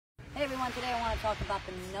Hey everyone, today I want to talk about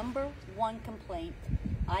the number one complaint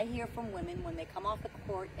I hear from women when they come off the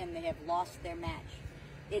court and they have lost their match.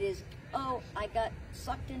 It is, oh, I got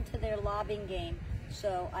sucked into their lobbing game,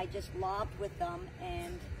 so I just lobbed with them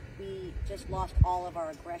and we just lost all of our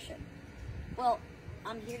aggression. Well,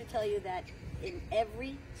 I'm here to tell you that in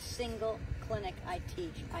every single clinic I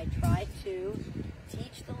teach, I try to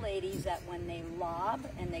teach the ladies that when they lob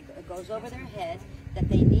and it goes over their head, that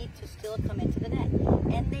they need to still come into the net.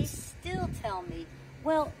 And they still tell me,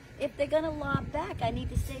 well, if they're gonna lob back, I need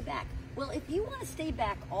to stay back. Well, if you wanna stay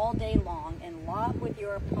back all day long and lob with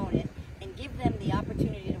your opponent and give them the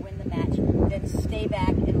opportunity to win the match, then stay back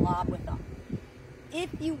and lob with them. If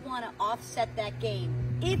you wanna offset that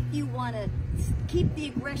game, if you wanna keep the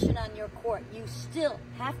aggression on your court, you still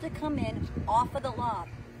have to come in off of the lob.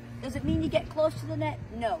 Does it mean you get close to the net?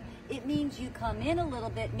 No. It means you come in a little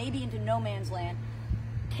bit, maybe into no man's land,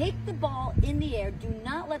 take the ball in the air, do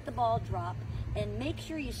not let the ball drop, and make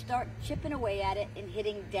sure you start chipping away at it and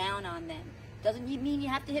hitting down on them. Doesn't mean you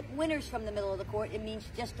have to hit winners from the middle of the court. It means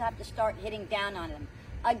you just have to start hitting down on them.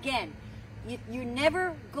 Again, you're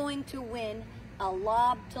never going to win a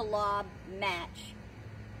lob-to-lob match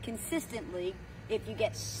consistently if you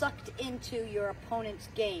get sucked into your opponent's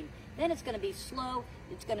game. Then it's going to be slow,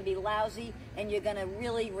 it's going to be lousy, and you're going to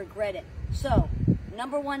really regret it. So,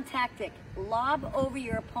 number one tactic, lob over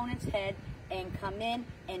your opponent's head and come in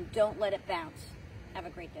and don't let it bounce. Have a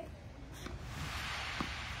great day.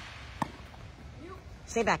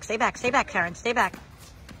 Stay back, Karen, stay back.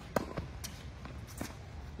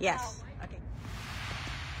 Yes. Okay.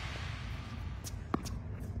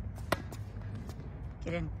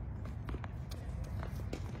 Get in.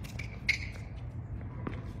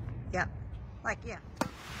 Yeah. Yeah.